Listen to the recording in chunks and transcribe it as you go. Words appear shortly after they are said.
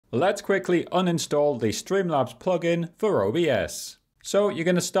let's quickly uninstall the Streamlabs plugin for OBS. So you're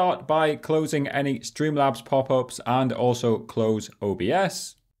going to start by closing any Streamlabs pop-ups and also close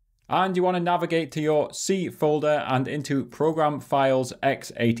OBS. And you want to navigate to your C folder and into Program Files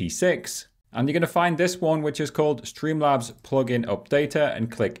x86. And you're going to find this one, which is called Streamlabs Plugin Updater,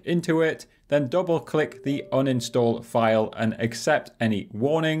 and click into it. Then double click the uninstall file and accept any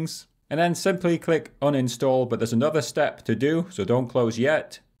warnings. And then simply click uninstall, but there's another step to do, so don't close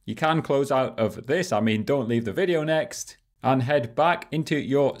yet. You can close out of this, don't leave the video next. And head back into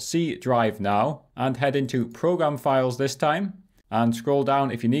your C drive now, and head into Program Files this time. And scroll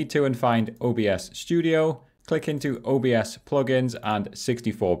down if you need to and find OBS Studio. Click into OBS Plugins and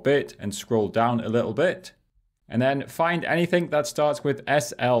 64-bit and scroll down a little bit. And then find anything that starts with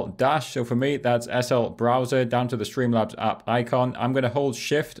SL-. So for me, that's SL Browser down to the Streamlabs app icon. I'm going to hold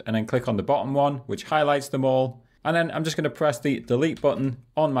Shift and then click on the bottom one, which highlights them all. And then I'm just going to press the delete button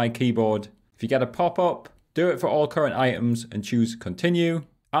on my keyboard. If you get a pop-up, do it for all current items and choose continue.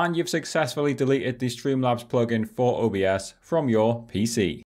 And you've successfully deleted the Streamlabs plugin for OBS from your PC.